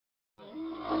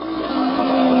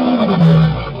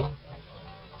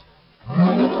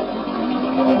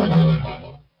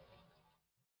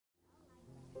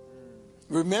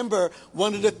remember,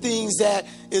 one of the things that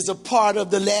is a part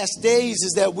of the last days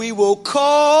is that we will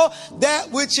call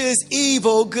that which is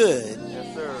evil good.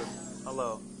 Yes, sir.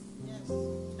 Hello.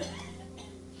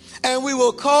 And we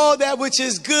will call that which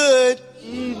is good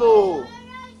Evil.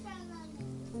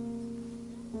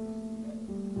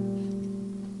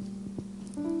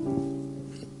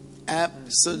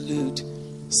 Absolute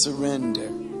surrender.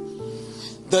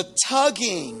 The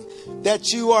tugging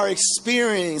that you are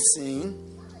experiencing,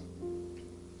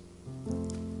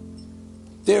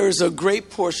 there is a great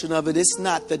portion of it. It's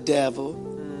not the devil.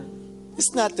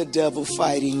 It's not the devil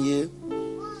fighting you.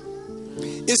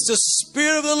 It's the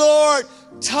Spirit of the Lord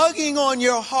tugging on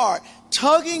your heart,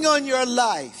 tugging on your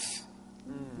life.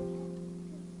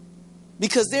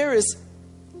 Because there is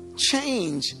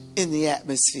change in the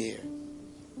atmosphere.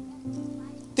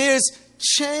 There's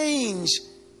change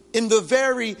in the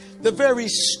very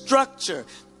structure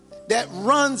that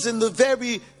runs in the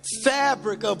very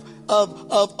fabric of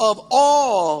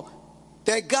all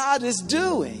that God is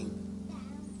doing.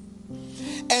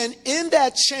 And in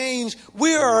that change,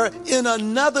 we are in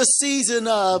another season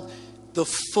of the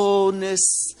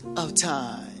fullness of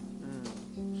time.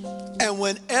 And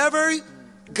whenever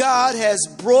God has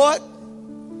brought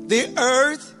the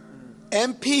earth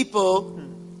and people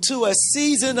to a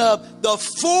season of the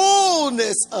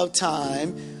fullness of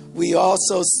time, we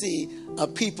also see a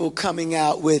people coming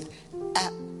out with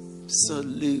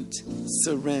absolute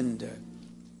surrender.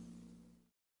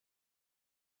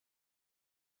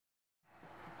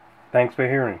 Thanks for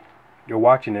hearing. You're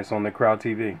watching this on The Crowd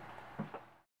TV.